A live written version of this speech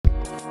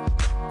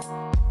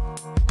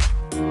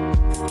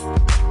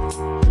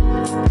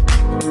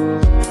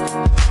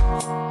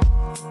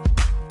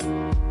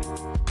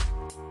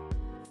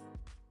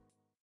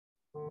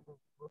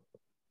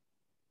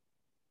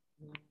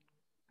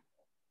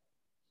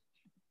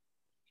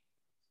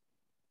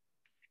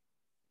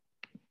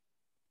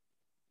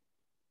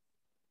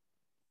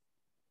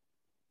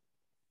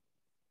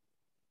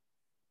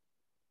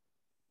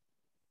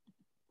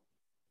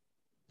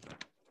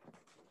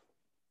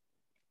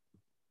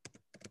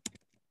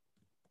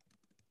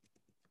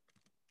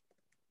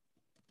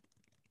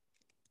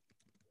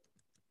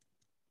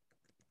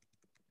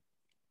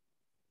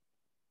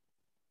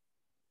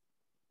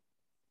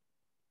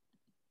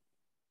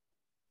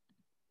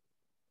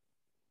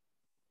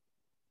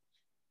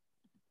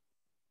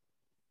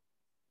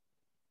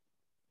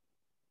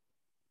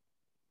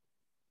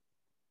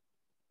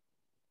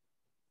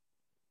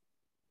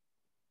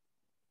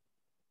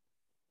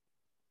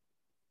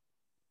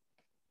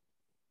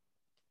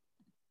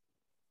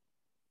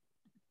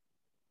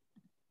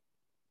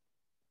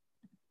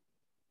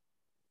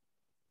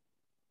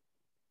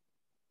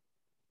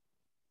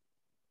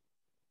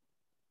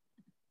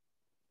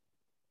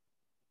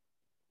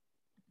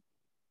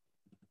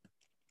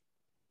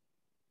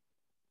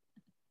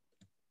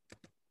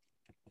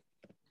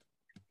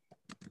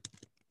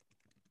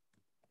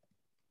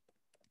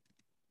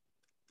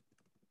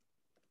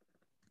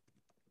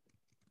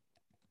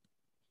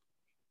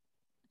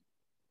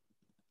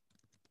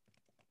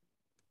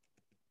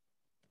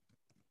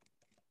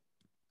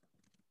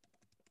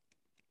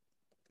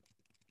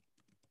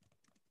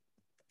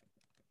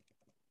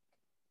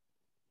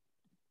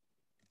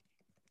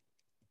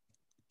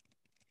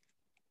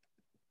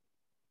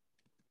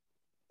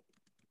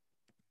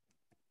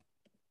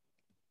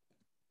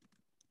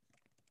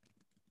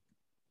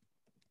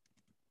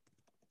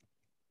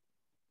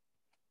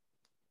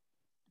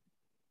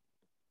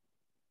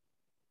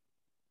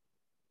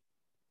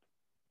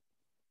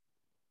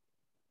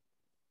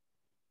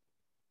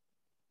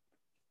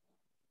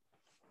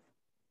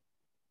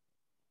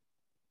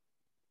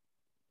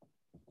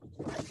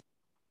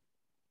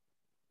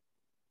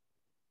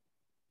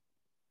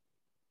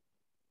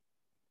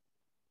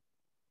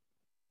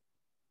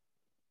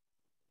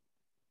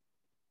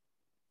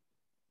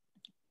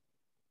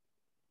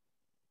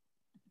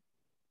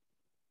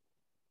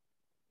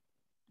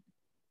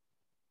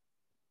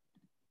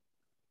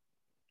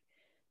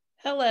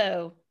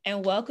Hello,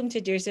 and welcome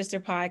to Dear Sister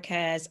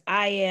Podcast.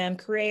 I am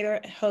creator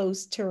and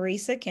host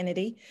Teresa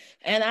Kennedy,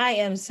 and I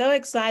am so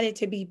excited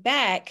to be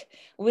back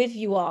with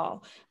you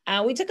all.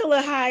 We took a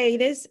little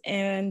hiatus,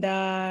 and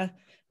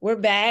we're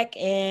back,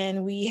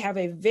 and we have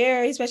a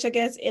very special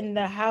guest in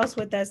the house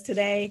with us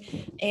today.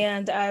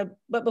 And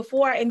but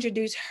before I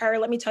introduce her,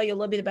 let me tell you a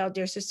little bit about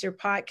Dear Sister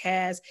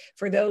Podcast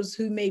for those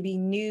who may be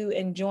new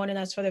and joining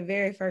us for the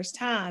very first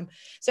time.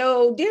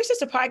 So, Dear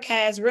Sister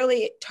Podcast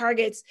really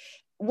targets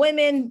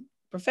women,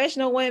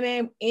 professional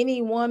women,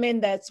 any woman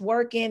that's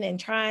working and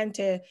trying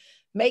to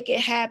make it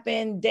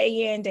happen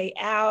day in, day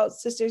out,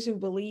 sisters who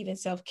believe in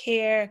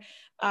self-care,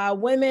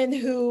 women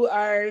who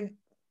are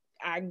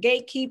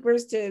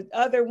gatekeepers to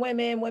other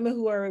women, women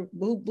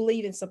who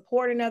believe in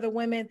supporting other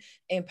women,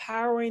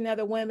 empowering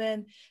other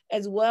women,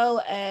 as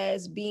well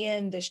as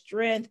being the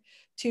strength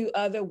to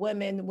other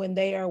women when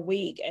they are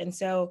weak. And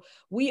so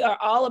we are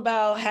all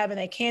about having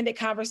a candid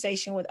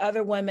conversation with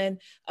other women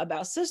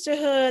about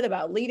sisterhood,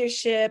 about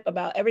leadership,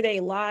 about everyday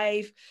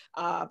life,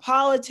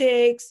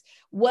 politics,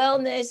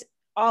 wellness,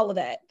 all of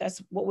that.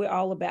 That's what we're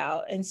all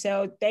about. And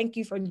so thank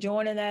you for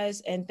joining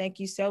us, and thank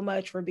you so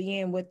much for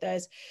being with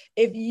us.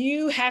 If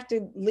you have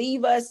to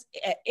leave us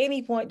at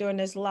any point during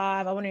this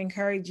live, I want to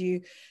encourage you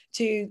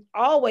to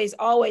always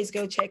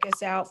go check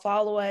us out,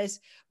 follow us.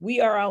 We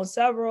are on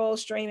several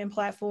streaming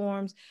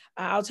platforms.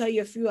 I'll tell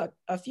you a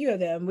few of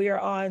them. We are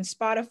on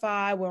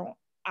Spotify, we're on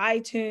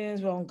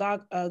iTunes, we're on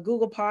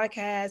Google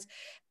Podcasts,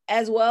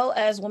 as well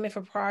as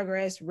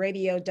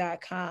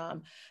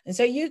womenforprogressradio.com. And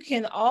so you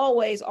can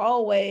always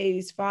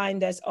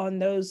find us on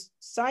those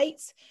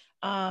sites,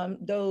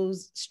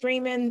 those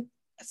streaming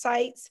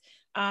sites.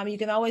 You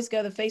can always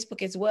go to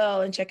Facebook as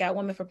well and check out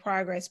Women for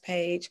Progress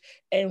page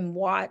and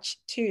watch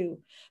too.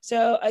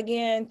 So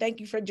again, thank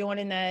you for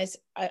joining us.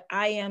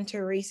 I am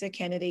Teresa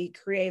Kennedy,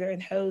 creator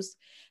and host,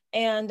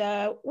 and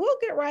we'll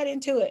get right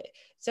into it.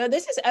 So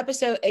this is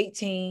episode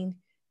 18,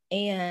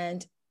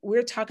 and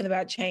we're talking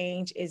about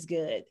change is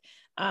good.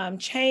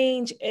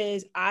 Change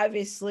is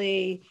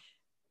obviously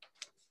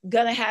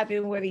going to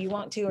happen whether you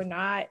want to or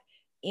not.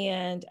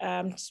 And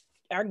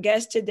our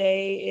guest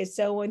today is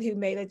someone who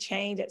made a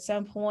change at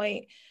some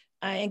point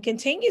and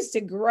continues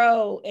to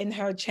grow in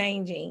her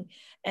changing.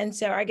 And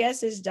so our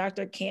guest is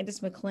Dr.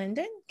 Candace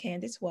McClendon.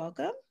 Candace,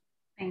 welcome.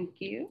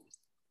 Thank you.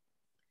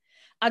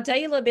 I'll tell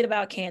you a little bit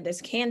about Candace.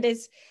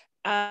 Candace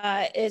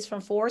is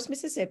from Forest,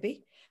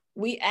 Mississippi.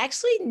 We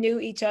actually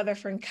knew each other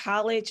from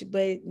college,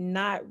 but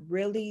not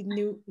really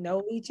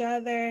know each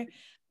other.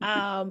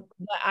 But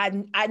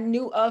I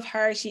knew of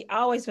her. She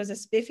always was a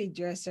spiffy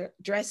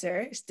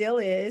dresser, still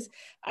is.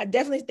 I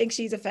definitely think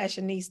she's a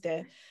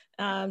fashionista.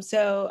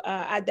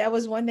 That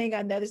was one thing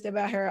I noticed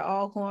about her at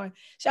Alcorn.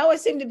 She always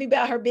seemed to be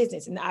about her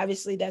business, and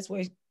obviously that's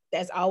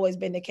always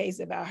been the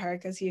case about her,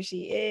 because here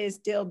she is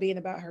still being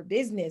about her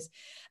business.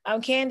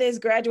 Candace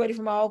graduated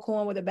from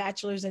Alcorn with a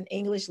bachelor's in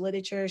English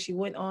literature. She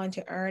went on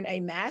to earn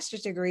a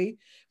master's degree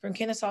from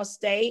Kennesaw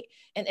State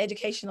in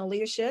educational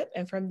leadership.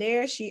 And from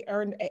there, she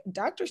earned a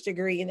doctor's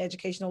degree in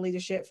educational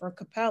leadership from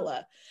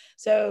Capella.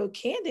 So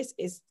Candace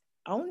is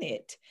on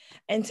it.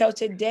 And so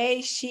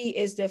today she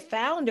is the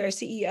founder,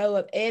 CEO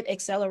of Ed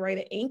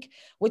Accelerator Inc.,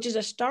 which is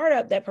a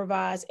startup that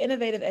provides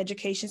innovative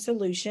education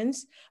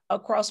solutions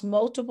across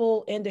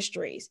multiple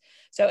industries.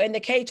 So in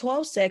the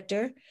K-12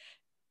 sector,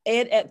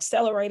 Ed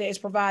Accelerator is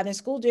providing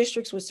school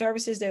districts with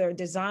services that are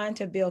designed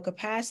to build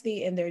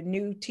capacity in their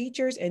new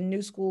teachers and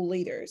new school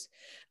leaders.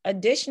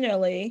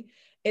 Additionally,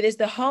 it is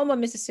the home of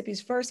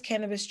Mississippi's first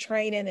cannabis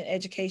training and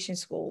education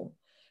school.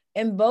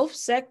 In both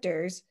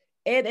sectors,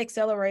 Ed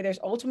Accelerator's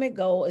ultimate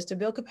goal is to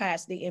build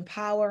capacity,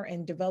 empower,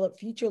 and develop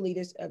future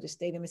leaders of the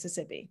state of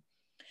Mississippi.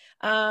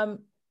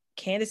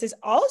 Candace is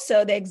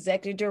also the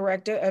executive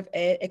director of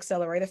Ed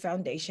Accelerator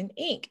Foundation,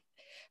 Inc.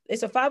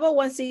 It's a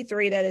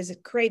 501c3 that is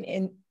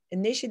creating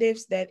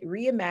initiatives that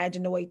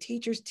reimagine the way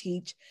teachers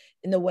teach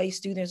and the way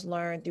students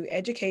learn through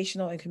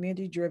educational and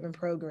community-driven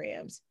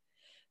programs.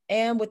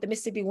 And with the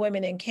Mississippi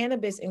Women in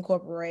Cannabis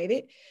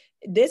Incorporated,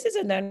 this is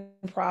a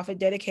nonprofit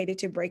dedicated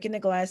to breaking the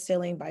glass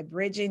ceiling by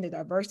bridging the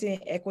diversity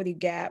and equity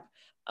gap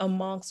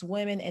amongst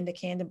women in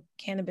the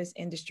cannabis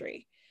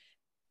industry.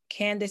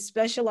 Candace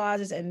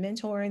specializes in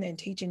mentoring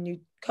and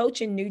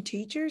coaching new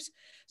teachers,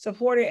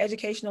 supporting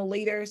educational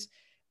leaders,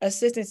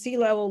 assisting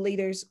C-level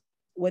leaders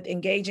with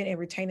engaging and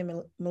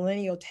retaining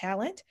millennial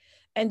talent,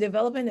 and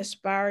developing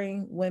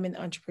aspiring women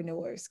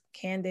entrepreneurs.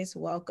 Candace,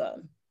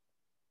 welcome.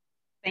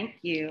 Thank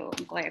you.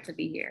 I'm glad to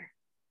be here.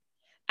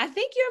 I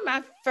think you're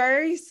my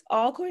first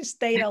Alcorn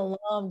State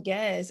alum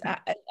guest.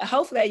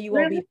 Hopefully you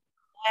won't be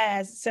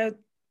last. So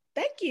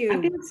thank you.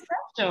 I feel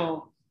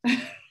special.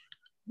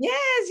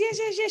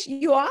 Yes.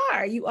 You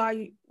are.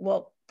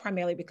 Well,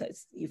 primarily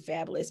because you're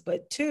fabulous,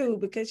 but two,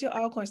 because you're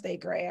Alcorn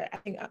State grad. I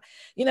think,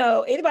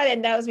 anybody that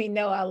knows me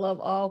know I love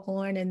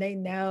Alcorn, and they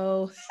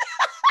know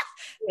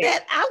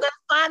that I'm going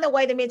to find a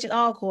way to mention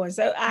Alcorn.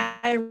 So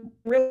I'm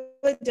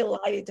really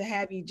delighted to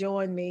have you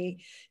join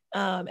me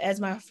as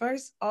my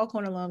first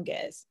Alcorn alum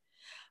guest.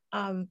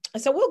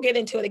 So we'll get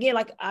into it again.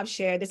 Like I've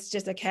shared, this is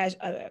just a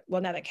casual,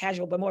 well, not a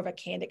casual, but more of a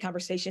candid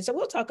conversation. So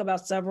we'll talk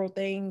about several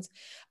things.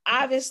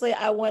 Obviously,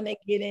 I want to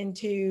get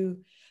into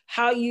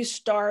how you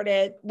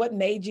started, what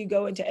made you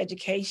go into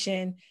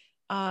education,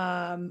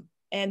 and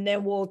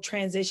then we'll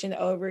transition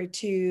over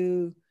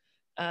to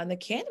the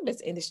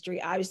cannabis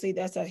industry. Obviously,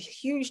 that's a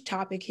huge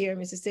topic here in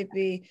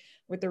Mississippi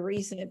with the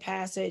recent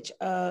passage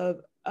of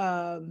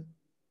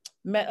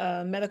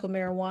medical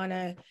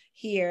marijuana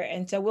here.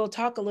 And so we'll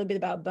talk a little bit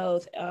about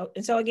both.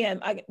 And so again,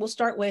 we'll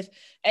start with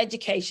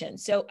education.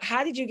 So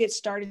how did you get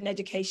started in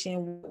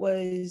education? What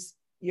was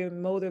your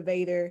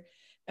motivator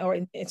or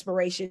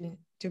inspiration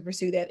to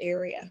pursue that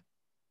area?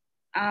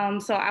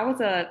 So I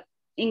was a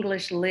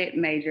English lit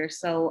major.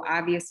 So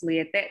obviously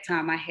at that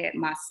time I had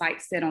my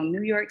sights set on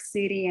New York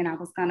City, and I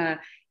was gonna,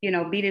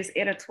 be this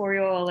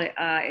editorial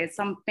at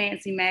some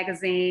fancy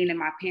magazine. And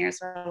my parents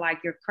were like,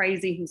 "You're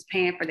crazy, who's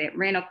paying for that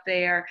rent up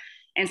there?"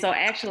 And so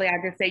actually I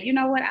just said, you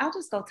know what, I'll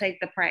just go take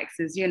the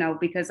praxis,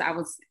 because I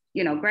was,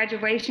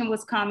 graduation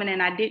was coming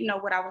and I didn't know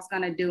what I was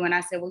gonna do. And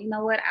I said, well, you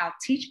know what, I'll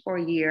teach for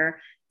a year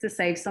to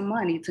save some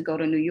money to go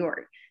to New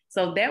York.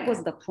 So that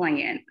was the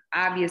plan.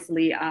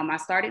 Obviously, I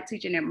started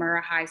teaching at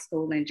Murrah High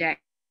School in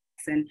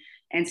Jackson.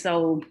 And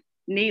so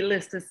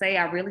needless to say,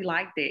 I really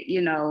liked it.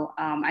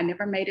 I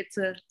never made it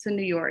to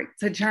New York,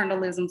 to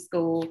journalism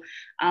school.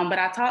 But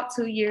I taught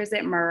 2 years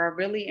at Murrah,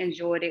 really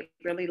enjoyed it,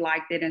 really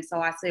liked it. And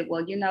so I said,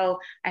 well,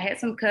 I had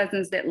some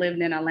cousins that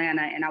lived in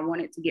Atlanta and I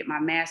wanted to get my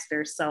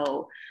master's.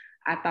 So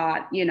I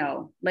thought,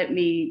 let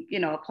me,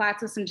 apply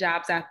to some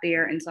jobs out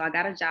there. And so I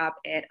got a job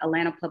at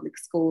Atlanta Public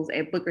Schools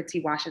at Booker T.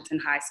 Washington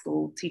High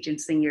School, teaching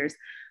seniors.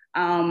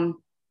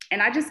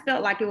 And I just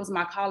felt like it was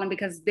my calling,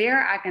 because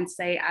there I can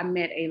say I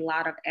met a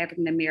lot of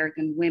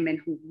African-American women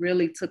who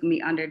really took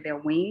me under their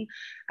wing.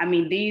 I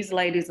mean, these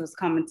ladies was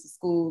coming to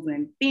schools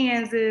in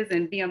Benzes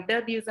and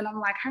BMWs. And I'm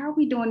like, how are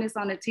we doing this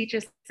on a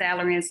teacher's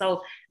salary? And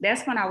so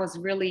that's when I was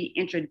really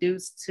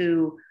introduced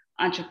to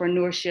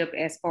entrepreneurship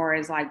as far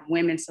as like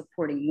women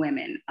supporting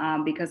women,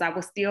 because I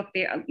was still,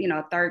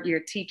 a third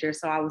year teacher.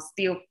 So I was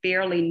still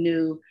fairly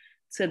new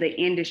to the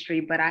industry,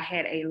 but I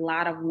had a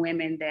lot of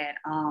women that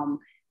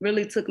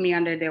really took me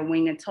under their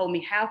wing and told me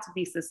how to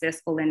be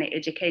successful in the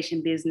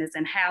education business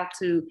and how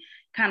to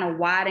kind of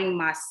widen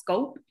my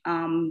scope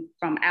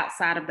from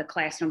outside of the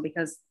classroom.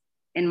 Because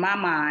in my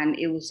mind,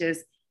 it was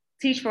just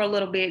teach for a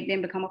little bit,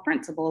 then become a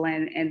principal,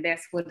 and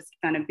that's what it's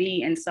going to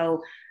be. And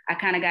so I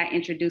kind of got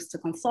introduced to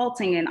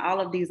consulting and all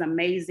of these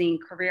amazing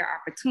career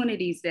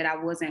opportunities that I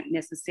wasn't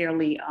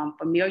necessarily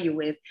familiar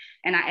with.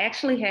 And I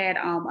actually had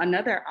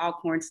another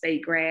Alcorn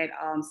State grad,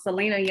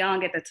 Selena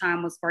Young at the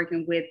time, was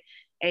working with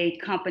a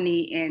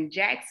company in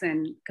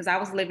Jackson, because I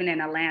was living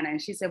in Atlanta.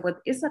 And she said, well,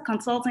 it's a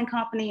consulting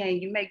company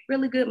and you make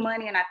really good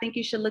money, and I think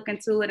you should look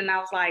into it. And I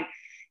was like,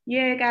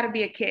 yeah, it got to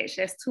be a catch.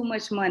 That's too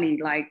much money.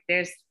 Like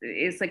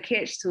it's a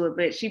catch to it.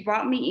 But she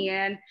brought me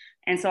in.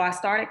 And so I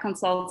started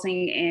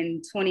consulting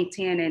in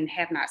 2010 and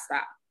have not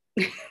stopped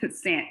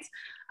since.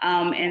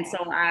 And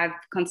so I've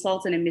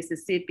consulted in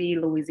Mississippi,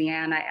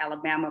 Louisiana,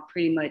 Alabama,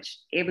 pretty much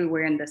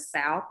everywhere in the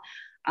South.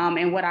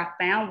 And what I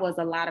found was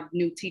a lot of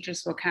new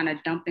teachers were kind of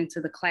dumped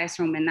into the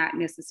classroom and not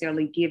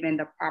necessarily given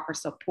the proper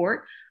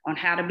support on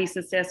how to be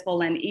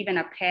successful and even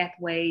a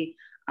pathway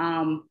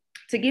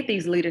to get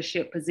these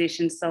leadership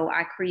positions. So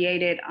I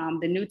created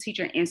the New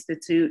Teacher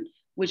Institute,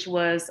 which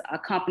was a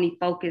company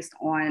focused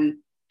on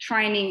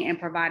training and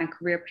providing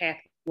career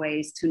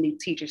pathways to new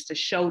teachers to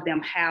show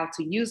them how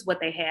to use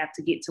what they have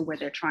to get to where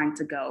they're trying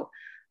to go.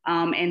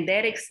 And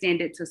that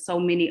extended to so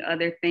many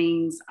other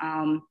things.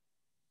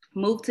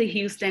 Moved to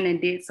Houston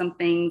and did some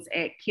things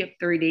at KIPP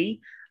 3D,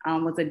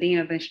 was a dean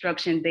of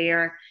instruction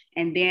there,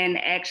 and then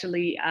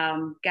actually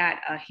got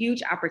a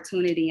huge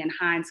opportunity in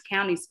Hinds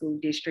County School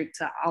District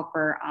to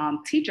offer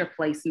teacher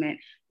placement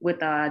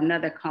with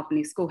another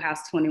company,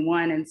 Schoolhouse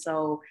 21. And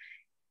so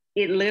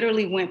it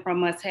literally went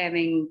from us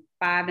having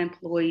 5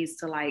 employees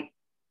to like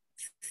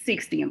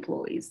 60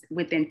 employees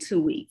within 2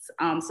 weeks.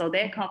 So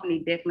that company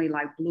definitely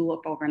like blew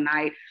up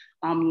overnight.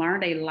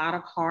 Learned a lot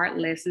of hard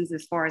lessons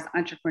as far as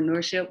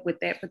entrepreneurship with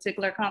that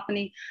particular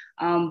company.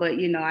 But,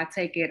 I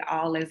take it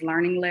all as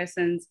learning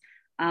lessons.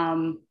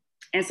 And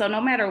so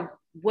no matter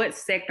what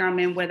sector I'm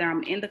in, whether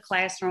I'm in the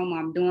classroom,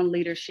 I'm doing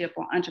leadership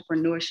or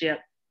entrepreneurship,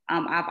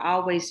 I've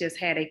always just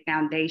had a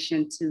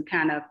foundation to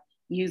kind of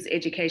use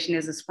education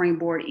as a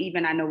springboard.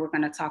 Even I know we're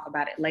going to talk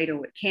about it later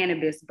with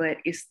cannabis, but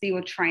it's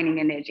still training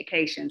and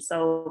education.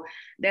 So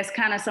that's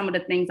kind of some of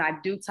the things I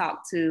do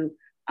talk to,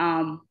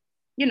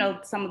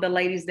 some of the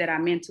ladies that I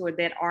mentor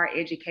that are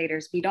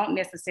educators. We don't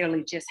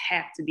necessarily just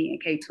have to be in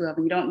K-12.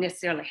 You don't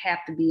necessarily have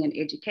to be in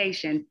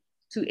education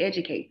to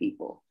educate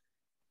people.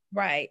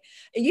 Right.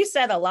 You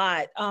said a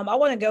lot. I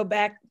want to go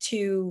back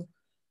to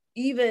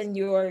even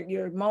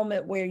your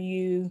moment where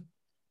you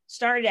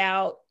started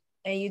out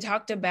and you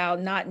talked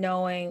about not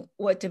knowing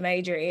what to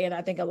major in.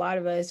 I think a lot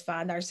of us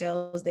find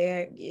ourselves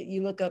there.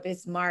 You look up,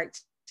 it's March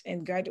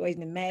and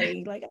graduating in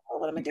May, like, oh,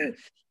 what am I do?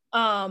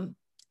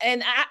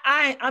 And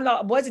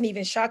I wasn't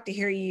even shocked to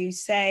hear you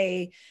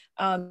say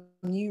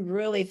you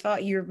really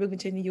thought you were moving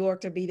to New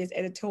York to be this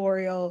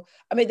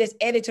this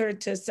editor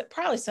to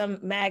probably some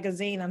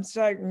magazine, I'm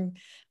certain.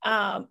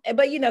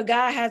 But,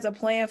 God has a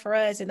plan for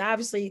us. And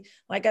obviously,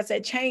 like I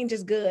said, change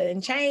is good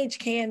and change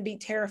can be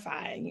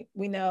terrifying.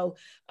 We know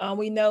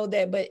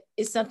that, but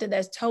it's something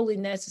that's totally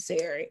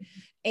necessary.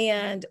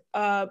 And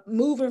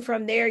moving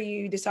from there,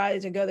 you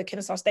decided to go to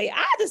Kennesaw State. I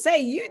have to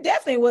say, you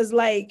definitely was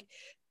like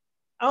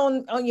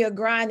on your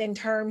grind in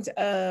terms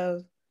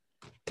of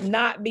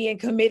not being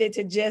committed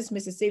to just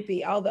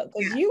Mississippi, although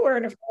because you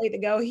weren't afraid to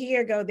go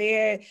here, go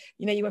there.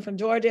 You went from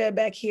Georgia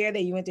back here,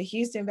 then you went to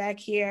Houston back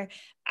here.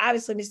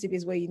 Obviously, Mississippi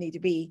is where you need to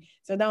be.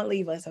 So don't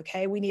leave us,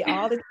 okay? We need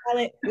all the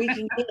talent we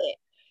can get.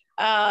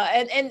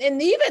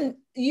 And even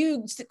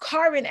you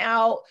carving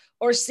out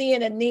or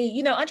seeing a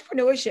need,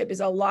 entrepreneurship is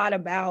a lot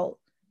about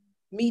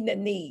meeting a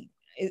need.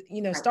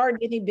 Starting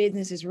any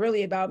business is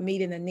really about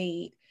meeting a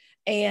need.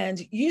 And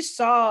you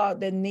saw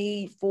the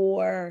need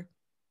for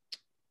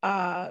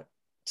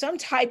some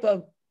type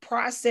of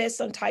process,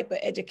 some type of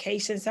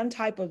education, some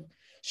type of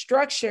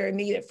structure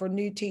needed for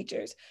new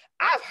teachers.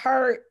 I've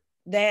heard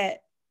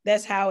that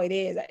that's how it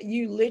is.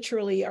 You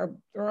literally are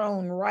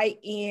thrown right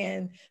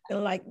in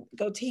and like,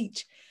 go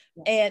teach.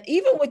 And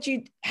even what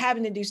you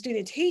having to do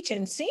student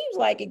teaching seems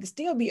like it can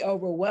still be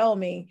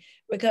overwhelming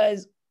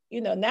because,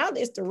 now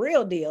it's the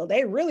real deal.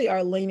 They really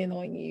are leaning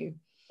on you.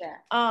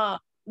 Yeah.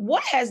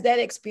 What has that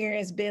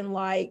experience been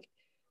like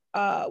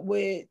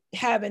with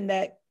having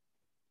that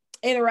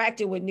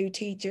interacting with new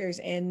teachers?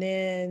 And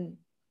then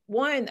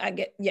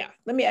let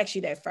me ask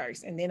you that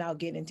first, and then I'll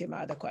get into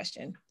my other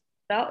question.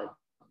 So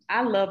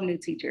I love new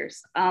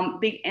teachers.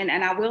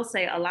 And I will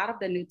say a lot of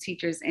the new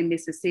teachers in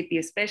Mississippi,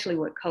 especially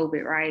with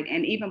COVID, right?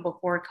 And even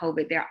before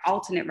COVID, they're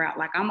alternate route.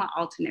 Like I'm an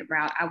alternate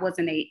route. I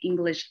wasn't an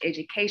English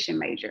education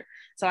major,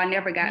 so I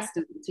never got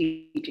student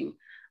teaching.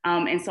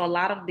 And so a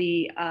lot of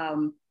the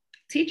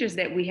teachers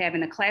that we have in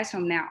the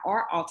classroom now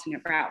are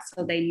alternate routes.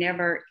 So they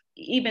never,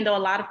 even though a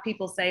lot of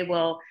people say,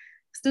 well,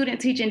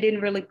 student teaching didn't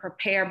really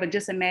prepare, but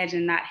just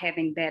imagine not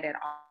having that at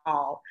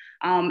all.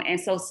 And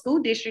so school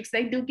districts,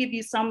 they do give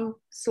you some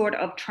sort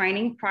of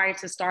training prior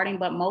to starting,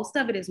 but most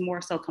of it is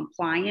more so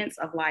compliance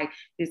of like,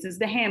 this is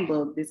the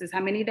handbook, this is how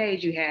many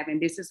days you have,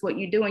 and this is what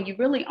you do. And you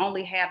really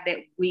only have that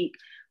week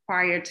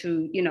prior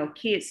to,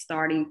 kids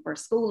starting for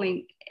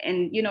schooling.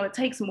 And, it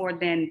takes more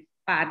than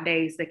 5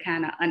 days to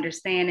kind of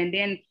understand. And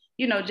then,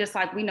 just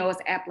like we know it's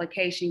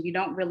application, you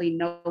don't really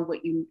know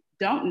what you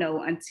don't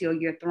know until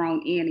you're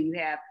thrown in and you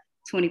have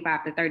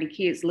 25 to 30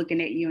 kids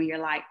looking at you and you're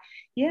like,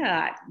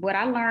 yeah, what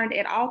I learned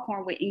at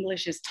Alcorn with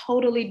English is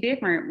totally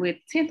different with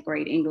 10th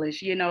grade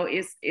English.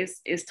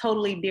 It's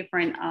totally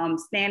different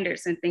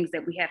standards and things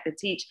that we have to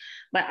teach.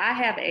 But I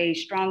have a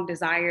strong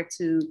desire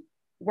to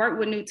work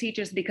with new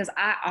teachers because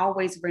I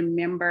always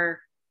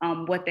remember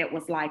what that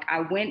was like.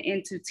 I went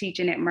into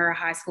teaching at Murrah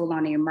High School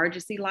on the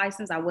emergency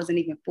license. I wasn't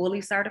even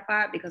fully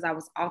certified because I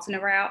was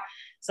alternate route.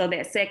 So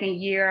that second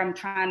year, I'm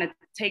trying to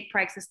take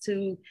praxis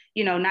to,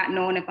 not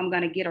knowing if I'm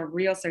going to get a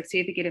real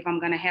certificate, if I'm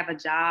going to have a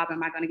job,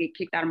 am I going to get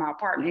kicked out of my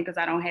apartment because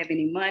I don't have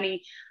any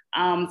money?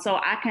 So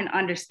I can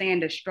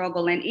understand the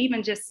struggle. And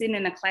even just sitting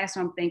in the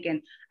classroom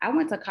thinking, I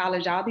went to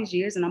college all these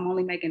years and I'm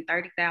only making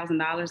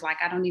 $30,000. Like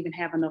I don't even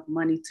have enough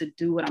money to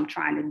do what I'm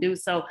trying to do.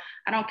 So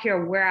I don't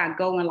care where I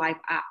go in life.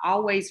 I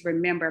always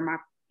remember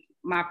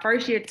my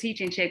first year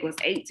teaching check was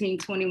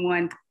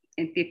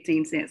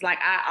 $18.21.15. Like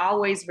I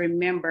always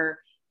remember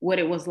what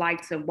it was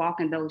like to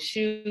walk in those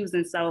shoes.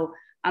 And so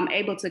I'm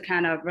able to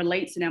kind of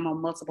relate to them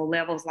on multiple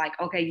levels. Like,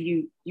 okay,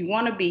 you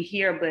want to be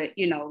here, but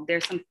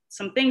there's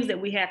some things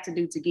that we have to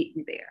do to get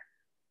you there.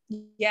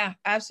 Yeah,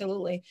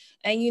 absolutely.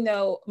 And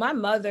my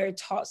mother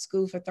taught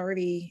school for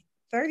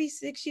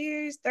 36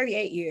 years,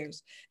 38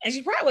 years. And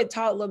she probably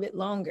taught a little bit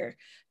longer,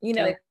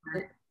 no,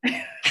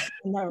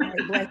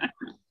 right,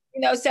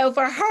 so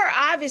for her,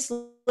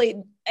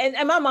 obviously,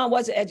 and my mom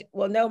wasn't,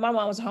 my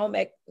mom was a home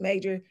ec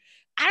major.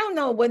 I don't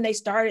know when they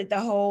started the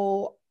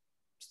whole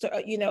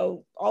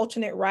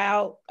alternate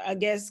route, I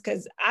guess,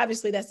 because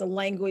obviously that's a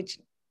language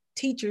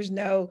teachers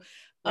know.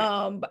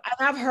 But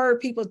I've heard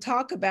people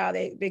talk about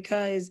it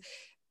because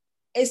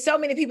it's so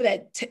many people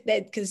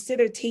that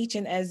consider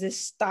teaching as this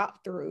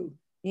stop through.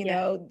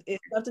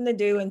 It's something to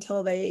do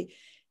until they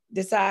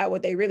decide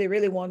what they really,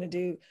 really want to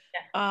do.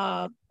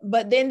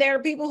 But then there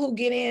are people who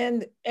get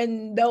in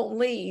and don't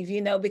leave,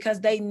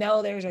 because they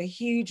know there's a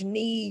huge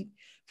need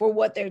for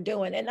what they're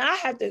doing. And I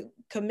have to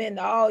commend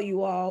all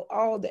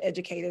the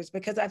educators,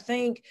 because I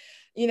think,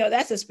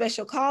 that's a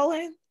special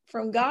calling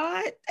from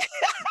God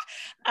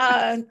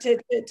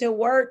to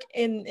work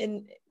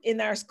in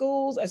our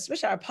schools,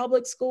 especially our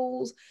public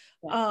schools.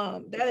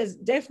 That is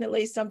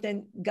definitely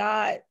something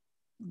God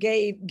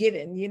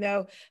given,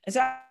 and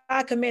so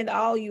I commend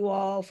all you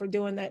all for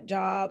doing that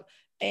job.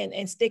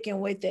 and sticking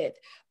with it.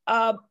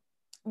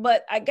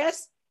 But I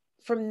guess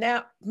from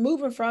now,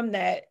 moving from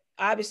that,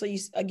 obviously,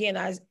 again,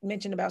 I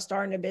mentioned about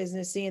starting a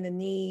business, seeing the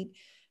need.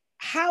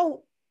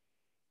 How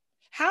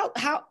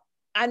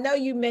I know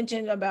you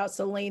mentioned about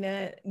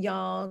Selena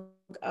Young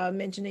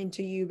mentioning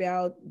to you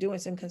about doing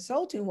some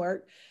consulting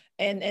work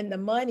and the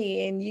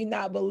money and you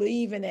not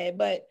believing it,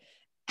 but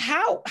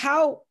how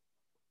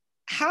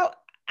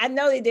I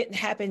know it didn't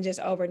happen just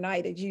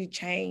overnight that you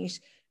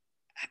changed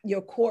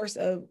your course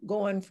of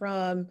going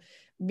from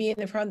being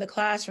in front of the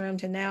classroom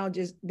to now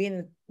just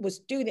being with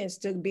students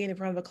to being in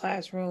front of a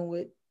classroom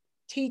with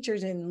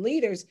teachers and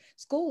leaders,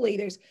 school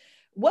leaders.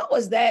 What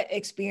was that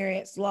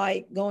experience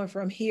like going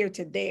from here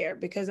to there?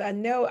 Because I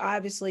know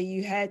obviously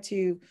you had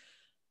to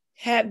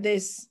have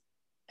this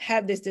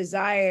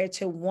desire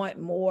to want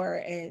more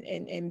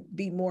and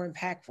be more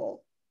impactful.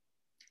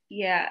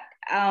 Yeah.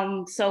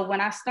 So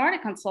when I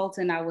started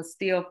consulting, I was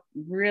still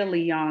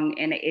really young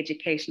in the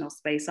educational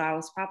space. So I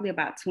was probably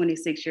about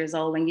 26 years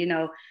old.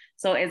 And,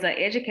 so as an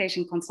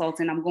education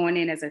consultant, I'm going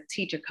in as a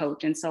teacher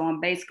coach. And so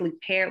I'm basically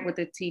paired with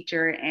a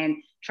teacher and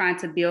trying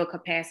to build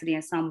capacity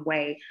in some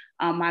way.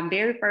 My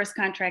very first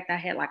contract, I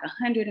had like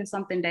 100 and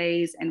something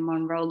days in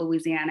Monroe,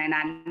 Louisiana. And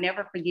I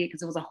never forget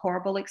because it was a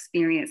horrible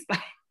experience.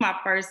 Like my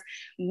first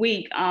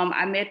week,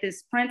 I met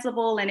this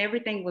principal and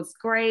everything was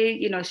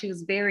great. She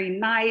was very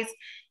nice.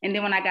 And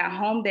then when I got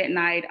home that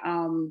night,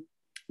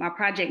 my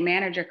project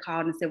manager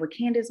called and said, well,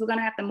 Candace, we're going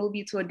to have to move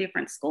you to a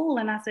different school.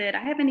 And I said,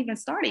 I haven't even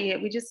started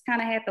yet. We just kind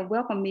of had the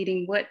welcome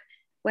meeting. What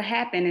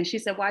happened? And she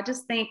said, well, I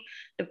just think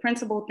the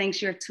principal thinks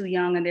you're too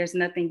young and there's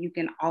nothing you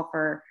can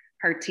offer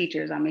her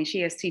teachers. I mean, she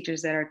has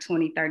teachers that are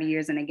 20, 30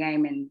 years in the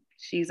game, and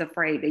she's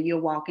afraid that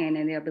you'll walk in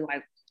and they'll be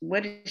like,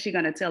 what is she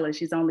going to tell us?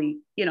 She's only,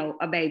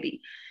 a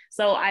baby.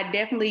 So I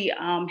definitely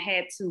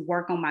had to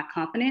work on my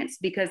confidence,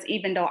 because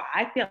even though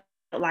I felt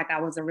like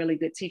I was a really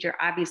good teacher,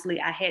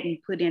 obviously I hadn't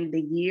put in the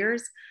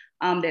years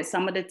that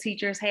some of the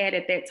teachers had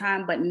at that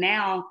time. But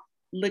now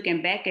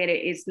looking back at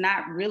it, it's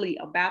not really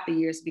about the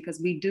years,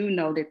 because we do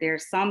know that there are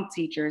some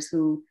teachers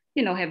who,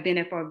 have been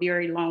there for a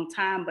very long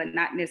time, but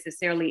not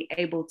necessarily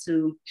able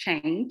to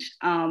change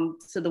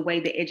to the way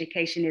the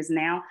education is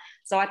now.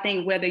 So I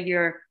think whether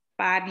you're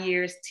 5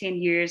 years,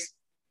 10 years,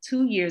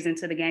 2 years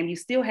into the game, you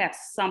still have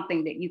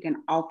something that you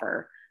can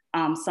offer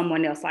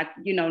someone else. Like,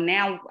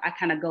 now I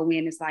kind of go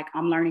in, it's like,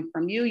 I'm learning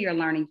from you, you're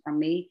learning from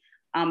me.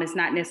 It's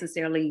not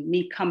necessarily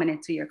me coming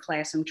into your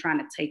classroom trying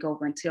to take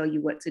over and tell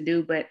you what to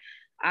do, but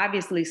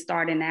obviously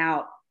starting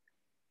out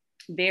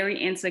very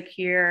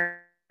insecure,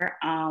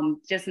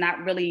 just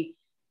not really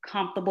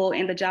comfortable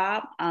in the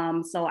job.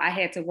 So I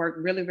had to work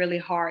really, really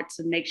hard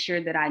to make sure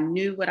that I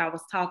knew what I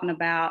was talking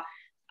about,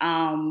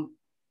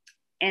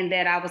 and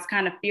that I was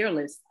kind of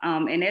fearless.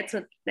 And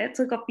that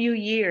took a few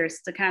years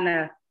to kind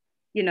of,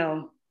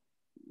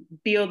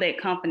 build that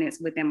confidence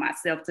within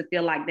myself, to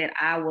feel like that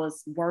I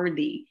was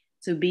worthy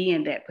to be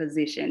in that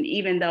position,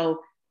 even though,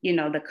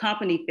 the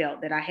company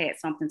felt that I had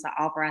something to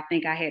offer. I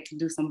think I had to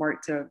do some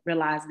work to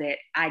realize that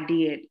I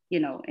did,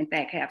 in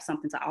fact, have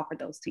something to offer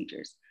those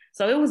teachers.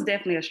 So it was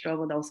definitely a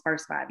struggle those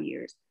first 5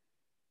 years.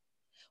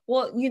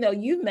 Well,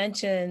 you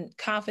mentioned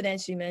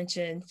confidence, you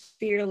mentioned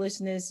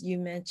fearlessness, you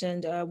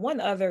mentioned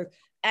one other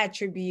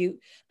attribute,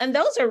 and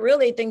those are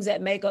really things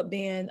that make up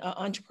being an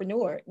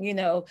entrepreneur.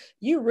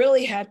 You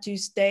really have to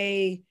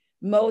stay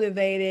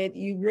motivated,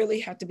 you really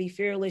have to be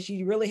fearless,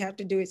 you really have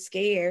to do it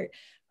scared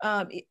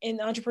in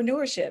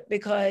entrepreneurship,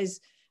 because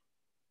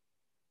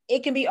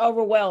it can be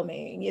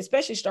overwhelming,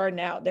 especially starting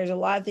out. There's a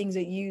lot of things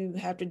that you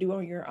have to do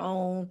on your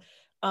own.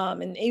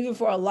 And even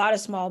for a lot of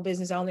small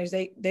business owners,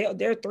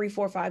 they're 3,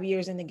 4, 5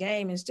 years in the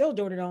game and still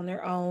doing it on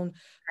their own.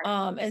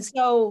 And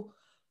so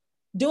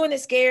doing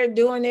it scared,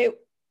 doing it,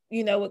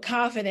 with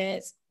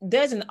confidence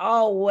doesn't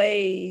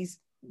always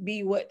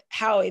be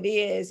how it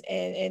is.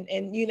 And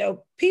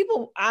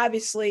people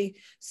obviously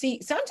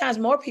see, sometimes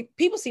more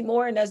people see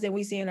more in us than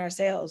we see in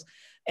ourselves.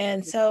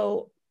 And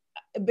so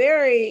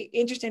very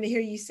interesting to hear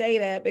you say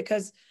that,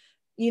 because,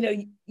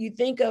 you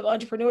think of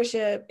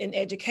entrepreneurship in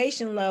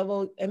education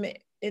level,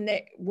 in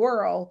that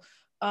world,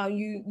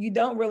 you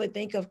don't really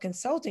think of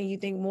consulting. You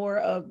think more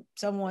of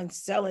someone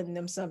selling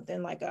them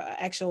something, like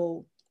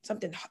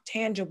something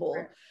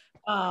tangible.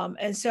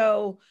 And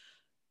so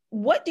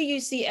what do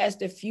you see as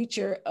the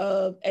future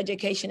of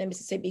education in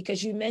Mississippi?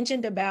 Because you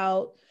mentioned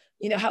about,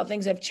 how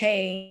things have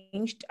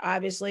changed,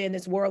 obviously, in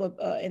this world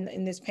of,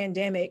 in this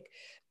pandemic.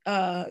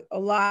 A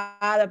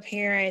lot of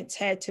parents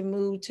had to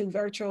move to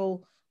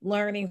virtual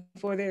learning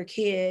for their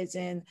kids,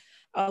 and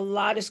a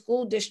lot of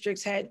school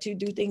districts had to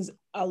do things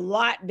a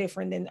lot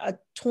different than a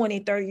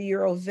 20,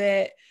 30-year-old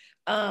vet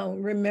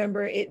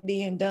remember it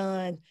being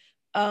done.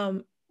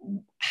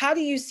 How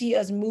do you see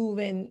us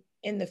moving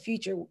in the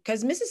future?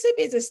 Because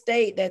Mississippi is a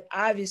state that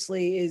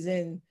obviously is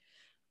in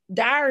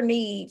dire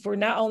need for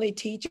not only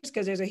teachers,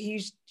 because there's a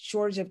huge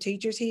shortage of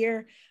teachers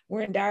here.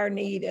 We're in dire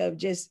need of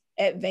just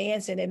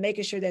advancing and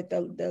making sure that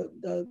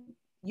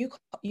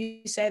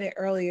you said it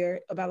earlier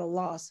about a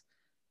loss,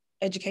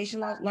 education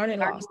loss, learning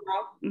loss.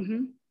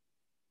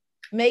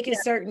 Mm-hmm. making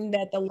certain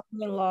that the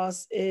learning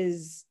loss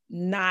is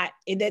not,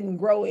 it doesn't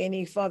grow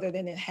any further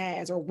than it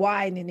has or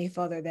widen any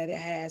further than it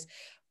has.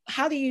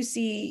 How do you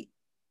see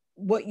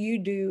what you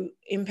do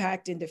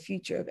impacting the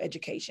future of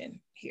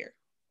education here?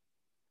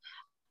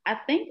 I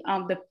think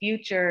the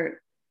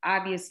future,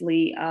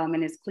 obviously,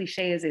 and as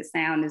cliche as it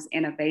sounds, is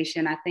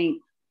innovation. I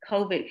think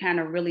COVID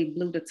kind of really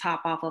blew the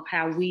top off of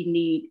how we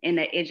need in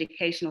the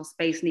educational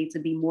space need to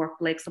be more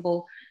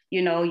flexible.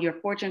 You know, your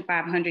Fortune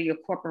 500, your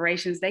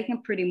corporations, they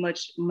can pretty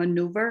much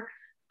maneuver.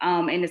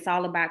 And it's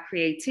all about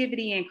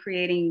creativity and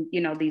creating,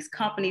 you know, these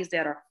companies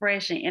that are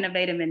fresh and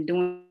innovative and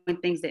doing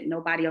things that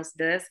nobody else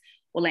does.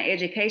 Well, in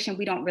education,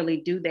 we don't really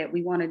do that.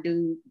 We want to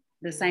do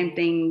the same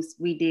things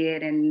we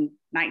did in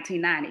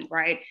 1990,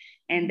 right?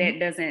 And that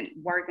doesn't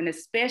work. And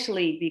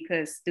especially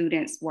because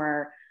students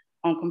were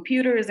on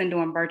computers and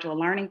doing virtual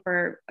learning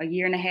for a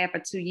year and a half or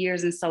 2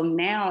 years. And so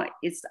now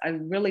it's a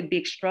really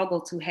big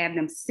struggle to have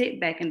them sit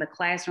back in the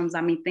classrooms.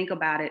 I mean, think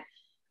about it.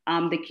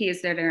 The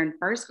kids that are in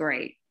first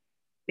grade,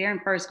 they're in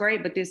first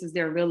grade, but this is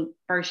their real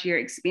first year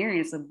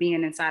experience of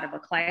being inside of a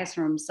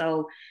classroom.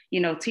 So, you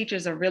know,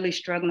 teachers are really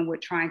struggling with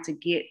trying to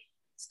get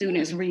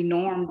students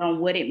renormed on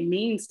what it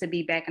means to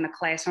be back in a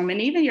classroom. And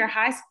even your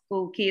high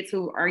school kids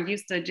who are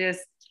used to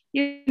just,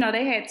 you know,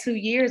 they had 2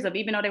 years of,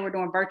 even though they were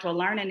doing virtual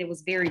learning, it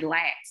was very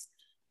lax.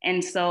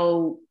 And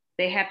so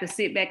they have to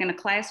sit back in the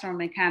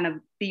classroom and kind of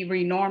be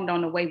renormed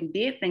on the way we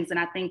did things. And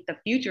I think the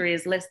future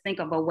is, let's think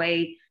of a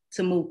way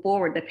to move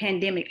forward. The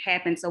pandemic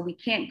happened, so we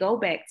can't go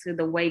back to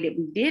the way that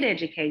we did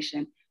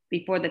education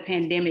before the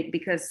pandemic,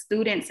 because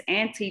students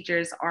and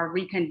teachers are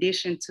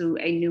reconditioned to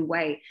a new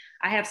way.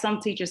 I have some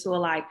teachers who are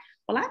like,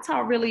 well, I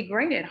taught really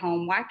great at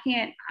home. Why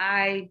can't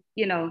I,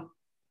 you know,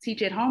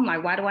 teach at home?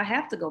 Like, why do I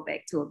have to go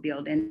back to a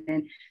building?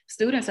 And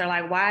students are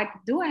like, why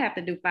do I have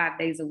to do 5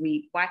 days a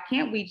week? Why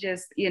can't we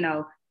just, you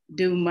know,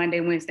 do Monday,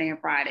 Wednesday, and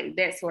Friday,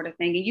 that sort of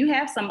thing? And you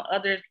have some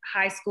other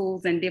high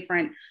schools and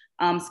different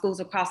schools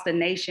across the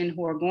nation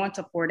who are going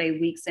to 4-day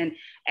weeks and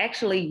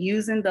actually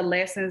using the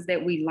lessons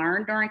that we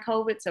learned during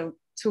COVID to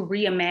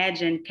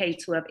reimagine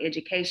K-12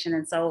 education.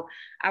 And so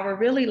I would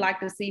really like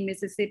to see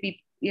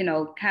Mississippi, you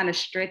know, kind of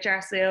stretch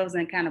ourselves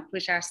and kind of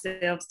push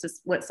ourselves to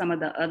what some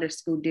of the other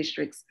school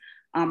districts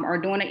are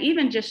doing, and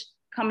even just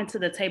coming to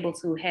the table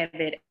to have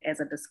it as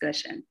a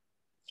discussion.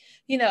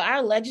 You know,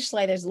 our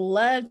legislators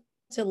love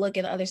to look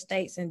at other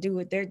states and do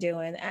what they're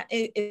doing.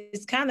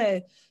 It's kind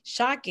of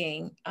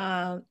shocking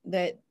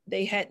that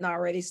they hadn't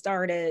already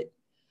started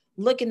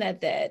looking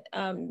at that,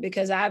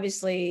 because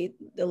obviously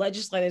the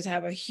legislators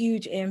have a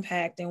huge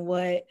impact in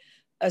what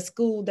a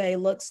school day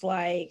looks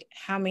like,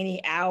 how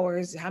many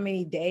hours, how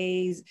many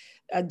days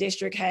a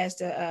district has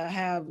to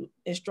have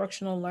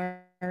instructional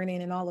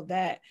learning and all of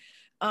that.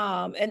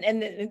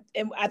 And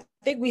I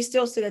think we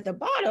still sit at the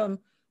bottom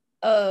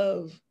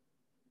of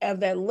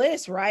that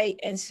list, right?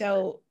 And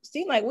so it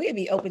seems like we'd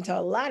be open to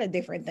a lot of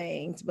different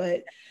things,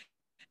 but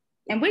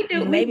and we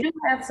do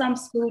have some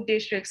school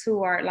districts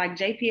who are like,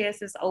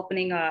 JPS is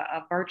opening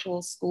a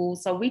virtual school.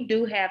 So we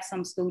do have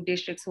some school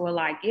districts who are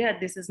like, yeah,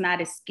 this is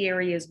not as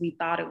scary as we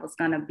thought it was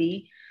going to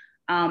be.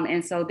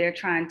 And so they're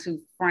trying to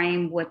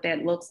frame what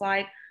that looks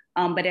like.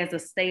 But as a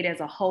state as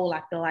a whole,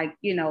 I feel like,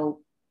 you know,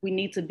 we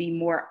need to be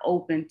more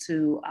open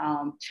to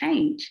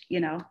change, you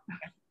know?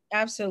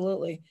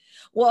 Absolutely.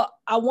 Well,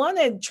 I want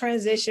to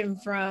transition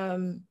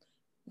from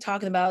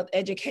talking about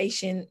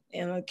education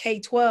in a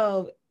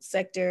K-12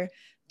 sector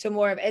to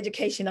more of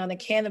education on the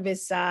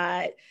cannabis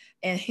side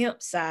and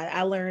hemp side.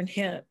 I learned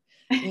hemp.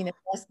 You know,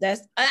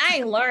 that's I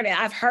ain't learned it.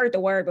 I've heard the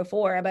word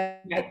before,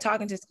 but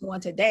talking to someone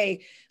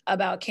today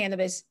about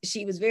cannabis,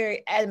 she was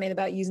very adamant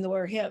about using the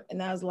word hemp.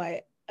 And I was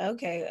like,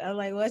 okay, I'm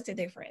like, what's the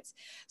difference?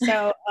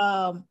 So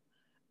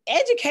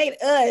educate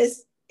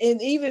us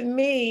and even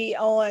me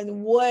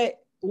on what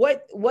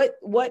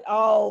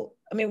all,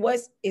 I mean,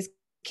 is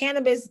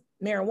cannabis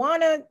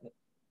marijuana?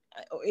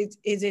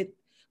 Is it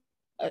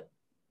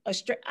a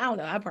strict, I don't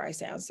know, I probably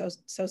sound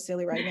so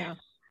silly right now.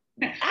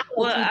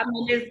 Well, I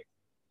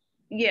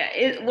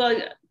mean,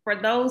 well, for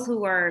those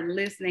who are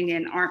listening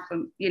and aren't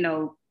from, you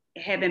know,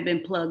 haven't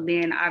been plugged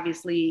in,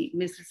 obviously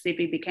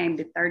Mississippi became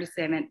the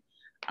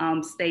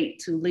 37th state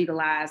to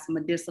legalize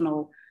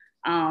medicinal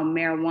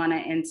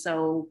marijuana. And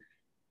so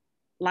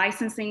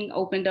licensing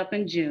opened up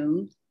in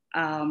June,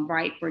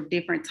 right, for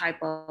different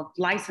type of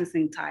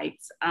licensing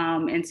types.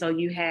 And so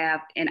you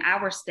have, in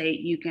our state,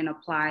 you can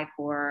apply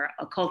for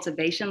a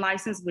cultivation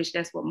license, which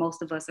that's what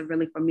most of us are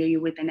really familiar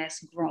with, and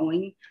that's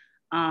growing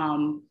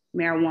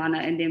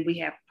marijuana. And then we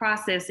have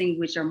processing,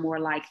 which are more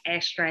like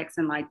extracts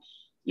and like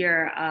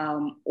your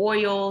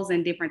oils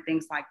and different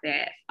things like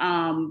that.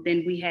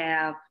 Then we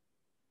have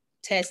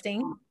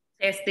testing,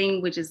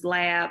 which is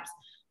labs.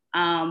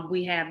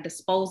 We have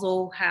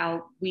disposal,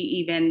 how we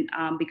even,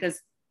 because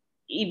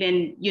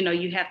even, you know,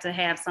 you have to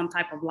have some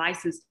type of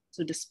license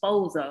to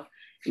dispose of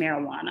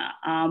marijuana.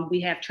 We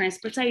have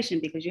transportation,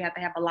 because you have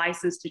to have a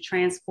license to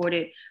transport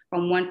it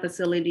from one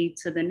facility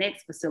to the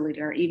next facility,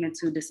 or even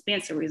to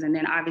dispensaries. And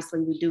then obviously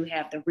we do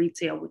have the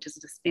retail, which is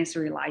a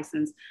dispensary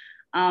license.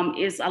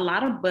 It's a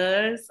lot of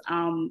buzz.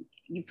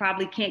 you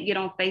probably can't get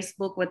on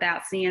Facebook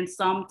without seeing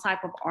some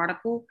type of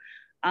article.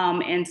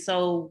 And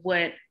so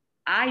what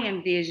I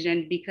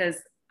envisioned, because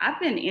I've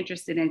been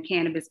interested in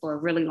cannabis for a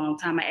really long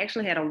time. I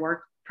actually had a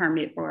work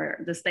permit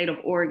for the state of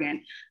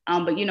Oregon.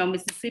 But,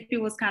 Mississippi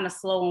was kind of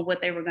slow on what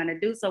they were going to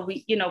do. So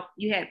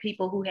you had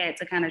people who had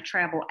to kind of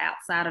travel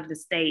outside of the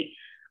state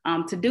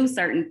to do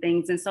certain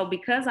things. And so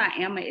because I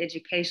am an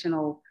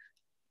educational,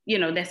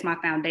 that's my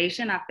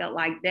foundation, I felt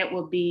like that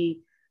would be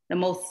the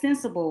most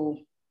sensible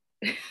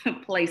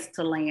place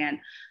to land.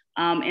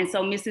 And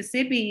so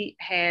Mississippi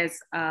has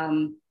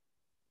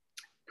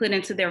put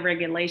into their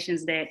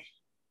regulations that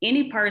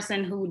any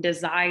person who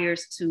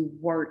desires to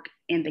work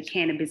in the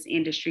cannabis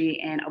industry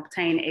and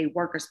obtain a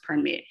worker's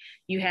permit,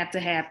 you have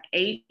to have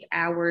 8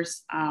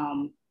 hours,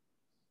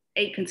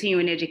 8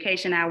 continuing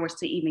education hours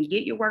to even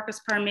get your worker's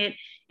permit.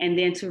 And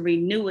then to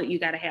renew it, you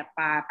got to have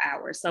 5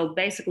 hours. So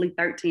basically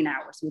 13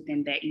 hours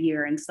within that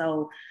year. And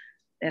so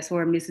that's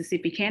where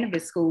Mississippi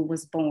Cannabis School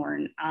was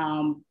born.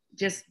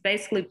 Just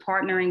basically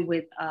partnering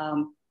with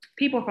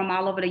people from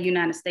all over the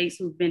United States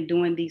who've been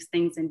doing these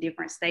things in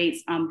different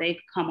states. They've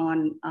come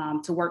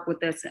on to work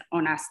with us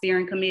on our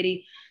steering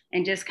committee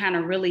and just kind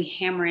of really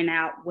hammering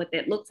out what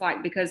that looks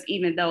like. Because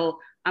even though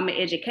I'm an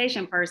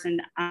education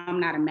person, I'm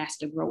not a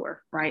master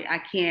grower, right? I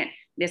can't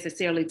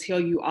necessarily tell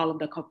you all of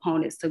the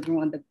components to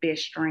growing the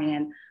best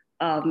strand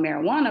of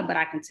marijuana, but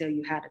I can tell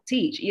you how to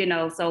teach,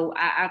 so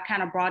I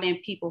kind of brought in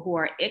people who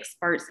are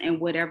experts in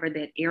whatever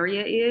that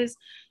area is.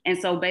 And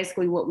so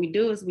basically what we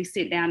do is we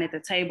sit down at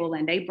the table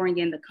and they bring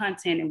in the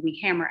content and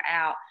we hammer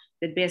out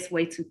the best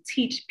way to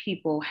teach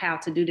people how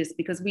to do this,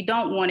 because we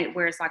don't want it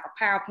where it's like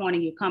a PowerPoint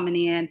and you're coming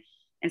in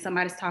and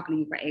somebody's talking to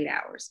you for 8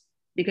 hours,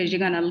 because you're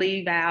going to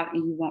leave out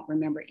and you won't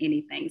remember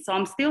anything. So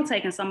I'm still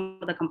taking some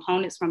of the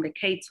components from the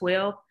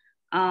K-12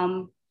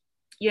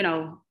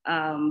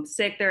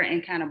 sector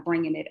and kind of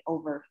bringing it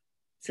over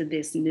to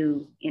this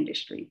new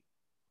industry.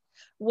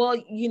 Well,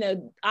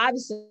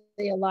 obviously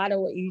a lot of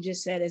what you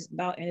just said is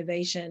about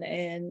innovation,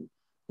 and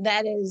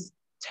that is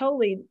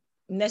totally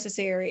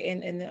necessary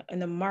in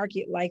a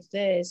market like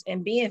this,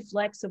 and being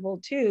flexible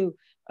too.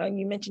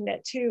 You mentioned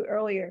that too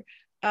earlier.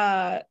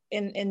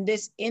 In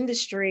this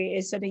industry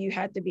is something you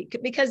have to be,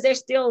 because there's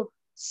still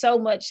so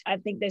much, I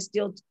think there's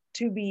still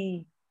to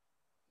be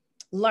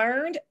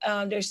learned.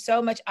 There's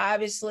so much,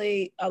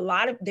 obviously,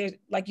 there's,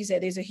 like you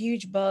said, there's a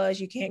huge buzz.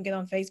 You can't get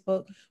on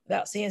Facebook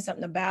without seeing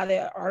something about it,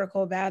 an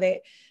article about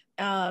it.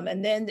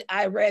 And then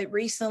I read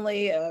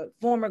recently, a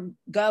former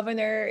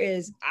governor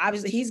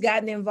he's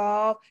gotten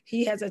involved.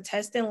 He has a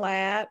testing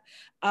lab.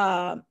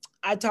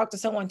 I talked to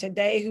someone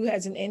today who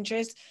has an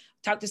interest,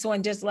 talked to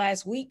someone just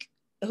last week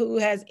who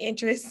has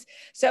interest.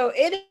 So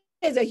it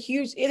is a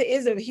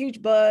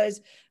huge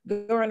buzz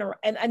going around.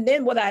 And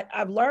then what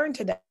I've learned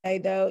today,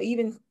 though,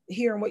 even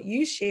hearing what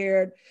you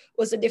shared,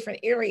 was the different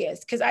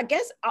areas. Because I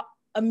guess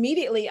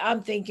immediately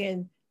I'm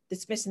thinking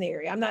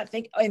dispensary. I'm not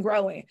thinking, and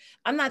growing.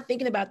 I'm not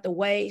thinking about the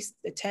waste,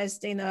 the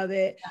testing of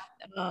it.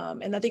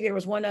 And I think there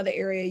was one other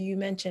area you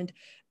mentioned.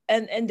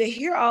 And to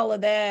hear all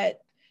of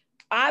that,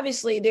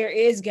 obviously there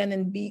is going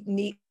to be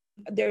need.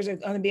 There's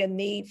going to be a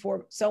need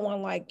for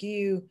someone like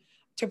you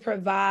to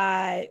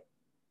provide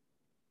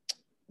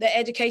the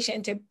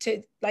education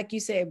to, like you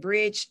said,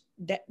 bridge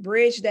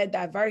that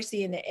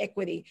diversity and the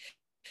equity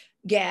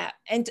gap.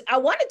 And I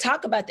want to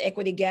talk about the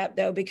equity gap,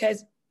 though,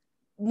 because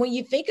when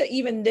you think of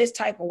even this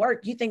type of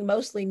work, you think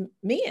mostly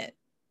men.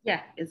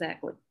 Yeah,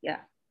 exactly. Yeah.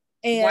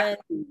 And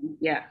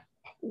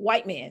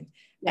white men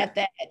at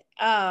that.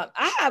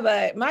 I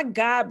have my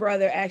god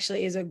brother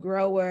actually is a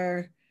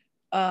grower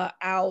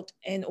out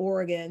in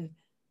Oregon,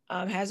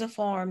 has a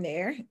farm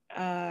there,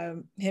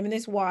 him and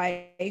his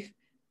wife,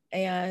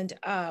 and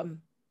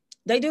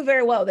they do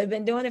very well. They've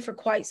been doing it for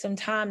quite some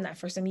time now,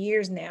 for some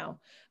years now.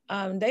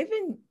 They've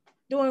been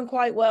doing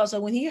quite well. So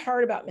when he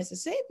heard about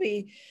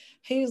Mississippi,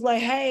 he was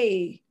like,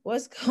 hey,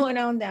 what's going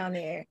on down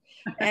there?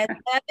 And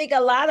I think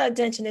a lot of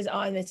attention is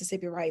on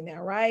Mississippi right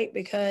now, right?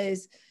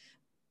 Because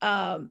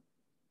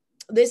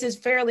this is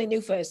fairly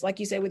new for us. Like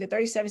you said, with the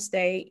 37th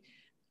state,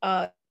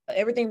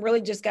 everything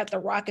really just got the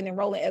rocking and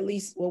rolling, at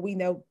least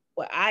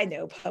what I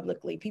know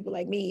publicly. People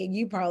like me, and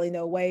you probably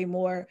know way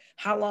more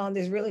how long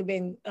this really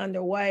been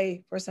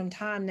underway for some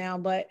time now.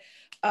 But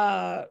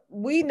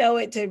we know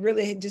it to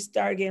really just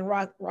start getting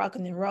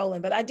rocking and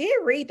rolling. But I did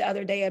read the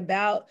other day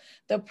about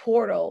the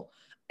portal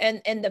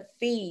and the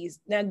fees.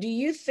 Now, do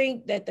you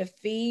think that the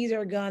fees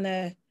are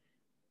gonna,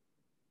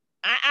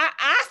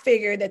 I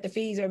figure that the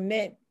fees are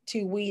meant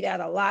to weed out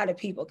a lot of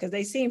people because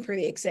they seem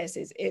pretty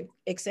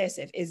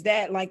excessive. Is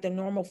that like the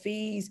normal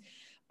fees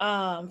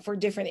for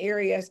different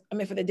areas? I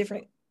mean, for the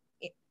different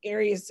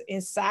areas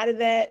inside of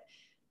that,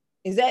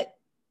 is that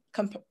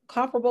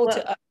comparable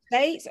to other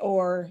states,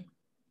 or?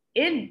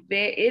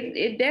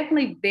 It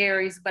definitely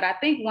varies, but I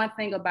think one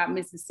thing about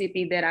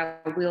Mississippi that I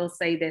will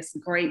say that's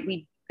great,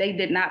 they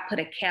did not put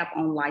a cap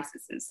on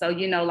licenses. So,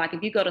 like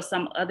if you go to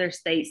some other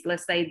states,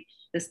 let's say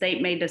the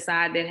state may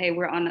decide that, hey,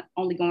 we're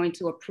only going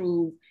to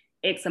approve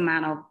X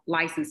amount of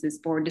licenses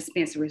for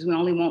dispensaries. We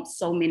only want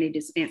so many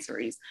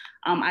dispensaries.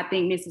 I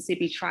think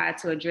Mississippi tried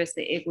to address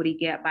the equity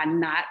gap by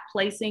not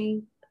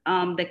placing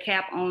the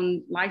cap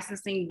on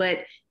licensing, but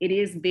it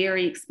is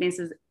very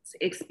expensive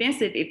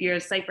if you're,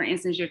 say for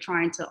instance, you're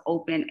trying to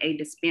open a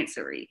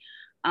dispensary.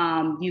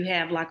 You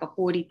have like a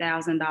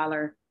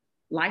 $40,000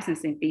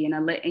 licensing fee,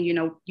 and you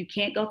know, you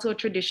can't go to a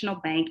traditional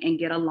bank and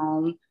get a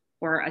loan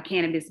for a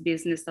cannabis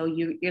business. So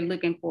you're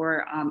looking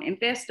for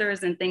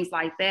investors and things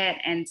like that.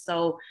 And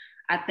so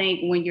I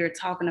think when you're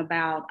talking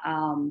about,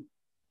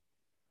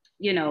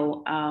 you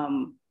know,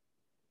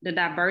 the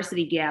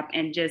diversity gap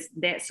and just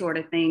that sort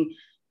of thing,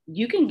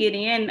 you can get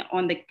in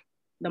on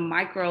the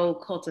micro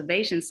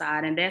cultivation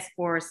side. And that's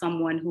for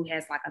someone who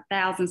has like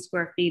 1,000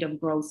 square feet of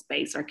grow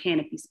space, or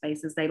canopy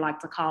space, as they like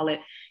to call it.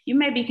 You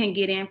maybe can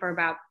get in for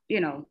about, you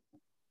know,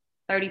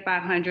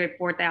 $3,500,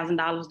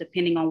 $4,000,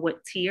 depending on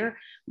what tier.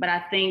 But I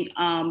think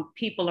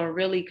people are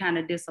really kind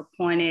of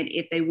disappointed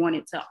if they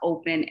wanted to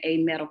open a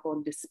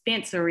medical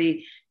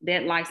dispensary.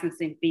 That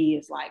licensing fee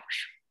is like,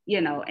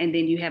 you know, and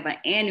then you have an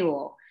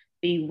annual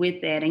fee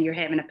with that, and you're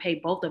having to pay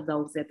both of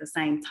those at the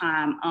same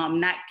time,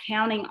 not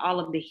counting all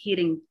of the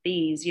hidden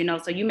fees, you know.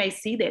 So you may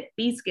see that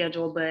fee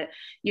schedule, but,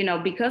 you know,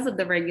 because of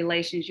the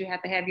regulations, you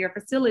have to have your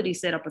facility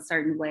set up a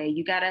certain way.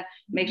 You got to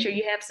make sure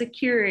you have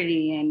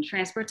security and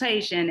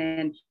transportation,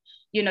 and,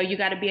 you know, you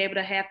got to be able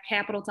to have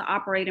capital to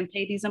operate and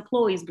pay these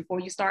employees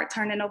before you start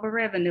turning over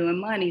revenue and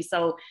money.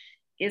 So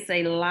it's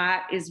a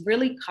lot. It's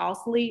really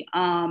costly.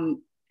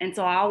 And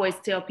so I always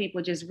tell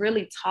people, just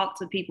really talk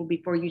to people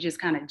before you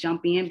just kind of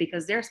jump in,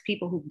 because there's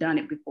people who've done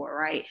it before,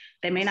 right?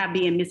 They may not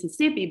be in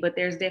Mississippi, but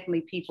there's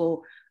definitely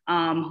people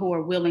who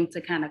are willing to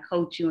kind of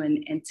coach you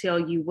and tell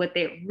you what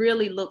that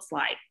really looks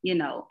like, you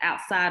know,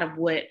 outside of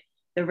what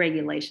the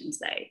regulations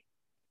say.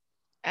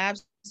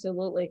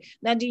 Absolutely.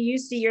 Now, do you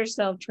see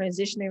yourself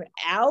transitioning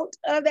out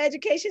of the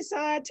education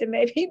side to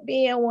maybe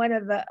being one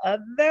of the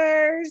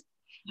others?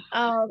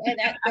 And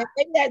I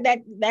think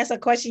that's a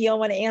question you don't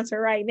want to answer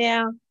right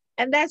now.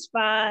 And that's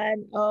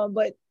fine.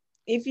 But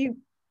if you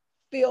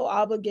feel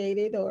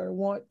obligated or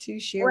want to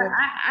share. Well,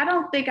 I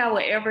don't think I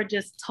would ever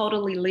just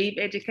totally leave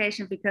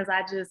education, because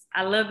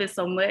I love it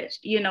so much,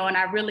 you know, and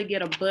I really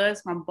get a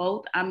buzz from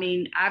both. I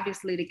mean,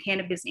 obviously the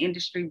cannabis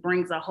industry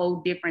brings a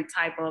whole different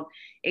type of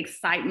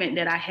excitement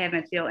that I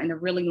haven't felt in a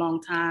really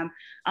long time.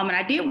 And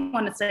I did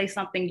want to say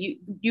something.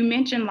 You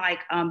mentioned like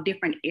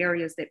different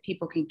areas that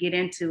people can get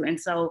into. And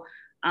so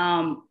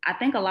I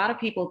think a lot of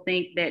people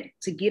think that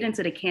to get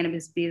into the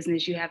cannabis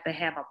business, you have to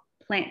have a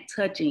plant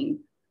touching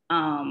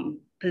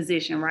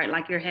position, right?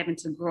 Like you're having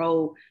to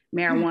grow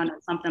marijuana or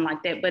something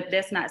like that, but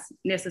that's not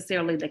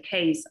necessarily the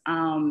case.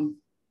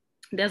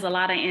 There's a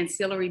lot of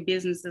ancillary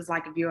businesses,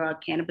 like if you're a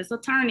cannabis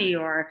attorney,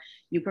 or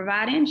you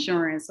provide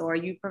insurance, or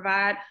you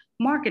provide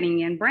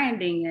marketing and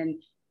branding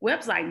and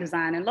website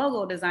design and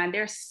logo design.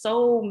 There's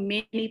so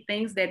many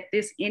things that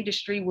this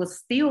industry will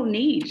still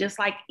need, just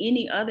like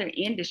any other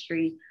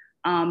industry,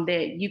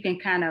 that you can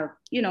kind of,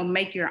 you know,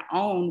 make your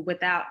own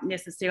without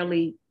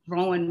necessarily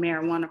growing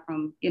marijuana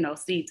from, you know,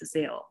 seed to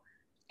sale.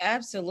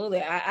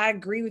 Absolutely. I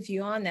agree with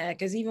you on that,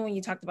 because even when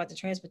you talked about the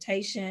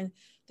transportation,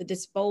 the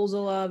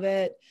disposal of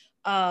it,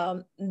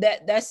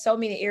 that's so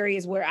many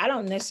areas where I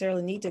don't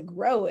necessarily need to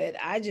grow it.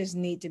 I just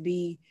need to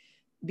be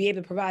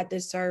able to provide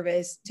this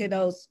service to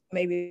those,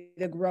 maybe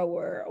the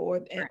grower,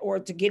 or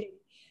to get it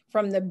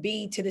from the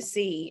B to the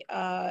C.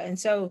 And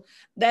so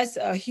that's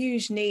a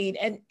huge need.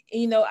 And,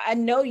 you know, I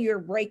know you're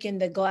breaking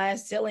the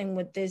glass ceiling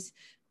with this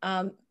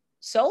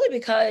solely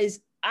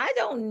because I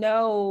don't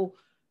know.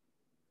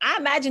 I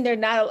imagine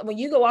when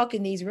you go walk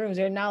in these rooms,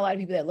 there are not a lot of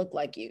people that look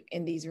like you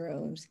in these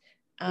rooms.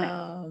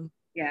 Yeah,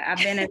 I've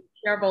been in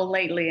several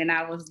lately, and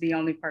I was the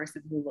only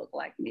person who looked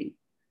like me.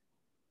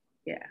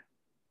 Yeah.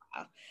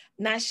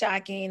 Not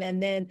shocking.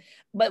 And then,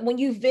 but when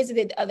you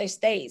visited other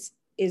states,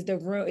 is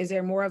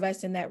there more of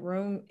us in that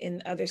room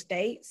in other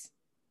states?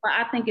 Well,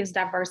 I think it's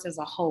diverse as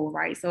a whole,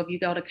 right? So if you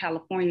go to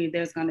California,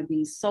 there's going to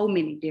be so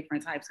many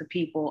different types of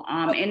people,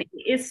 and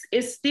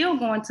it's still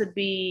going to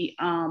be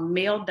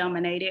male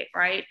dominated,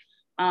 right?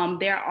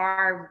 There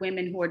are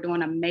women who are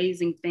doing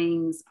amazing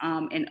things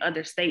in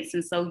other states.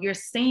 And so you're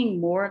seeing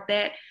more of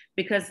that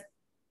because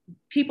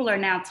people are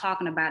now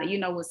talking about it, you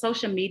know, with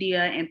social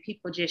media and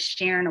people just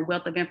sharing a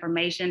wealth of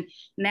information.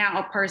 Now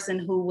a person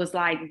who was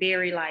like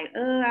very like,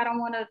 I don't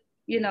want to,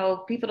 you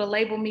know, people to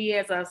label me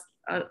as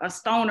a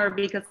stoner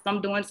because I'm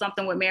doing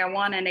something with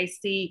marijuana, and they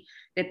see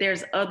that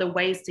there's other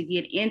ways to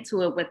get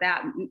into it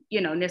without,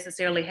 you know,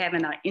 necessarily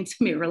having an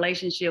intimate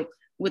relationship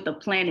with the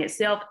plant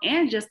itself,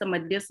 and just the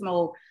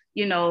medicinal,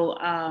 you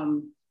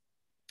know,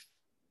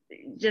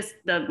 just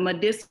the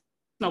medicinal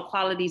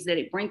qualities that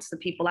it brings to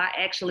people. I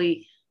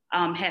actually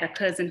had a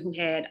cousin who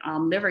had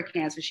liver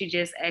cancer. She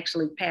just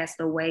actually passed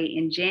away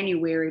in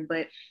January,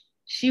 but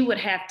she would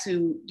have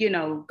to, you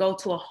know, go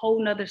to a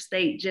whole nother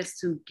state just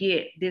to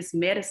get this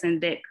medicine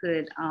that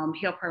could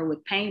help her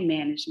with pain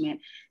management.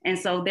 And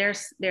so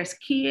there's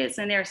kids,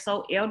 and they're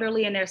so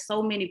elderly, and there's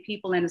so many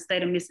people in the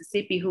state of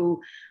Mississippi who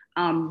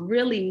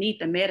really need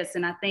the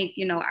medicine. I think,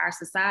 our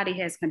society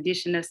has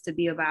conditioned us to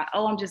be about,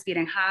 oh, I'm just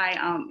getting high.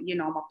 I'm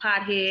a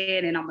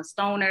pothead and I'm a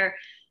stoner,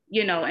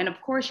 and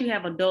of course you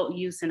have adult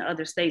use in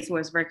other states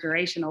where it's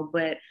recreational,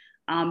 but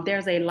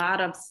there's a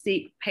lot of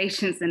sick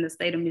patients in the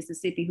state of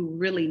Mississippi who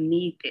really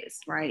need this,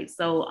 right?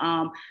 So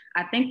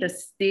I think the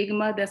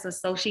stigma that's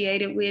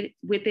associated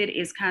with it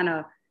is kind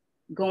of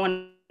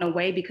going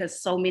away because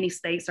so many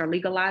states are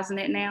legalizing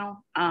it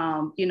now.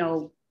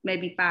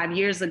 Maybe 5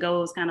 years ago, it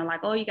was kind of like,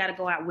 oh, you got to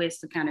go out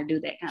west to kind of do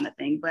that kind of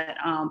thing. But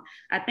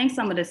I think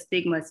some of the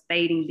stigma is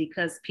fading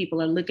because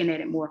people are looking at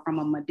it more from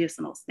a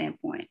medicinal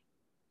standpoint.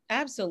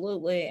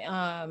 Absolutely.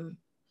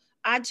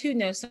 I too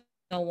know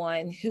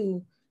someone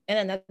who in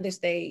another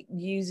state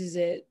uses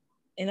it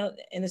in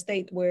a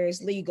state where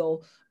it's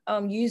legal,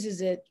 uses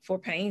it for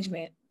pain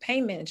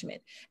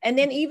management. And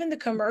then even the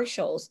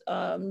commercials,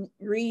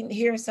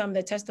 hearing some of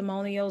the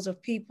testimonials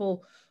of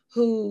people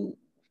who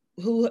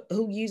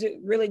use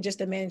it really just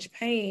to manage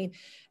pain.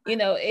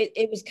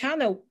 It was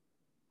kind of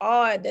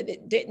odd that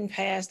it didn't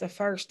pass the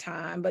first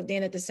time, but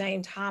then at the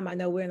same time, I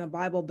know we're in a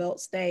Bible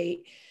Belt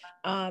state.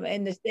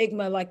 And the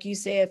stigma, like you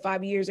said,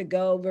 5 years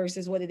ago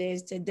versus what it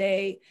is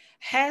today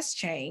has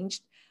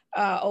changed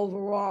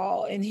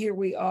overall. And here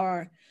we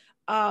are.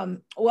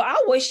 Well,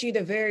 I wish you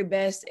the very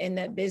best in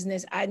that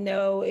business. I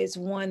know it's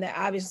one that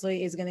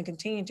obviously is going to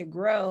continue to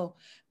grow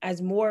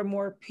as more and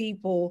more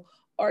people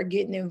are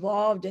getting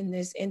involved in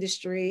this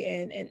industry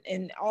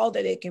and all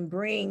that it can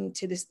bring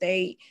to the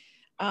state.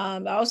 I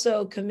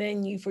also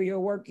commend you for your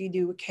work you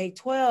do with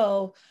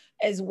K-12,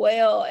 as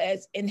well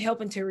as in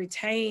helping to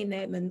retain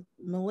that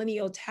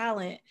millennial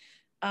talent,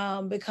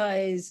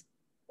 because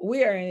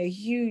we are in a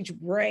huge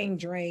brain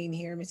drain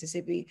here in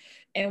Mississippi.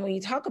 And when you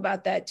talk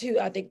about that too,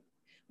 I think when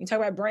you talk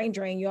about brain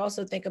drain, you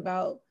also think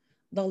about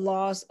the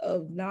loss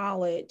of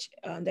knowledge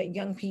that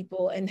young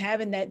people, and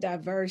having that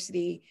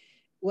diversity,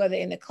 whether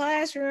in the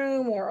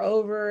classroom or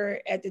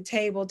over at the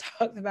table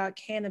talking about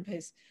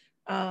cannabis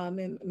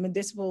and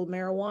medicinal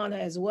marijuana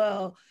as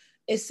well,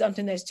 is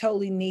something that's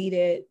totally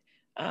needed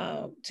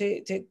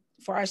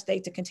for our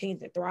state to continue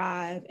to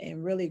thrive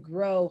and really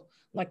grow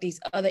like these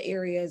other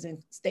areas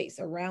and states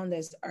around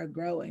us are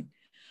growing.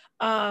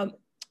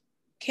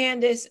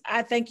 Candace,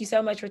 I thank you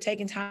so much for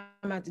taking time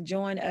out to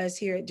join us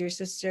here at Dear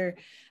Sister.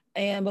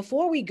 And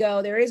before we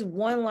go, there is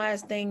one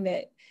last thing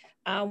that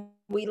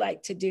we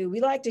like to do. We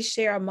like to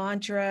share a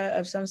mantra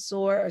of some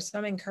sort or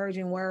some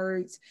encouraging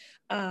words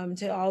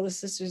to all the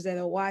sisters that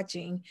are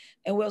watching.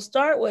 And we'll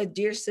start with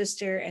Dear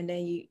Sister, and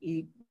then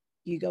you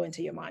go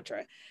into your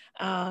mantra.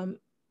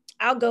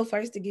 I'll go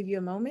first to give you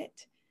a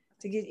moment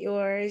to get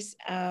yours.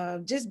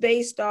 Just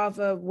based off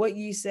of what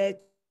you said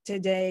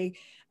today,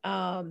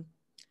 I'll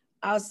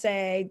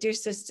say, Dear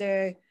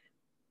Sister,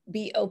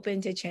 be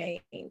open to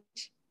change.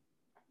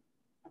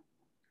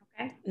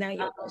 Okay. Now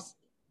yours.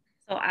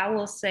 So I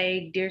will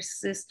say, Dear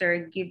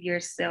Sister, give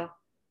yourself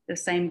the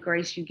same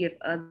grace you give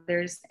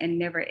others, and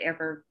never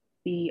ever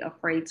be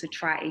afraid to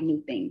try a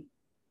new thing.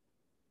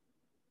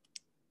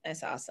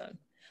 That's awesome.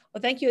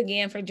 Well, thank you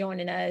again for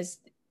joining us.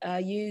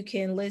 You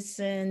can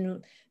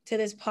listen to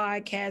this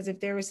podcast if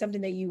there was something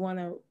that you want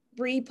to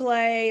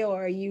replay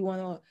or you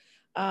want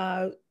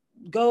to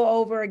go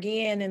over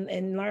again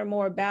and learn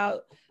more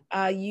about.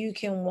 You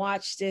can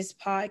watch this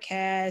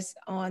podcast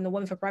on the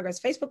Women for Progress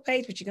Facebook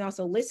page, but you can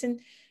also listen,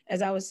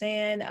 as I was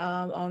saying,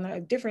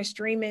 on different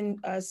streaming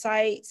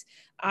sites,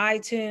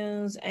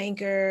 iTunes,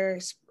 Anchor,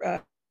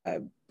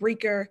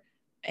 Breaker,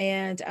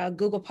 and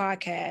Google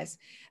Podcasts,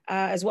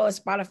 as well as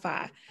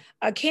Spotify.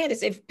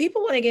 Candace, if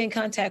people want to get in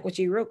contact with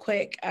you real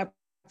quick, I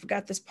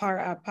forgot this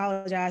part, I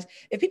apologize.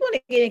 If people want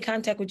to get in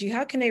contact with you,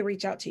 how can they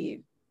reach out to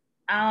you?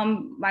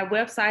 My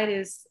website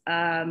is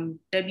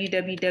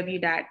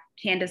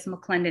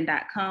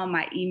www.candicemcclendon.com.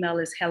 My email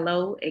is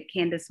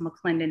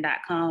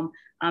hello@candicemcclendon.com.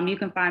 You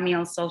can find me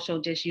on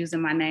social just using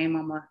my name.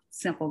 I'm a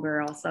simple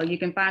girl. So you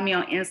can find me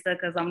on Insta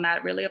because I'm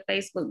not really a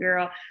Facebook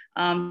girl.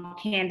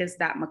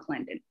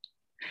 Candice.mcclendon.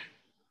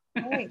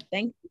 All right,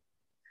 thank you.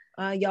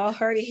 Y'all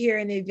heard it here.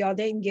 And if y'all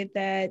didn't get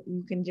that,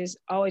 you can just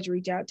always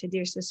reach out to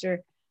Dear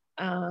Sister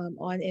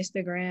on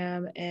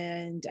Instagram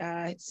and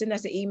send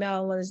us an email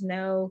and let us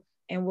know,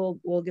 and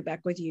we'll get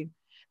back with you.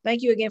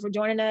 Thank you again for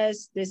joining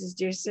us. This is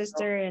Dear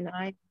Sister, and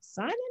I'm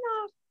signing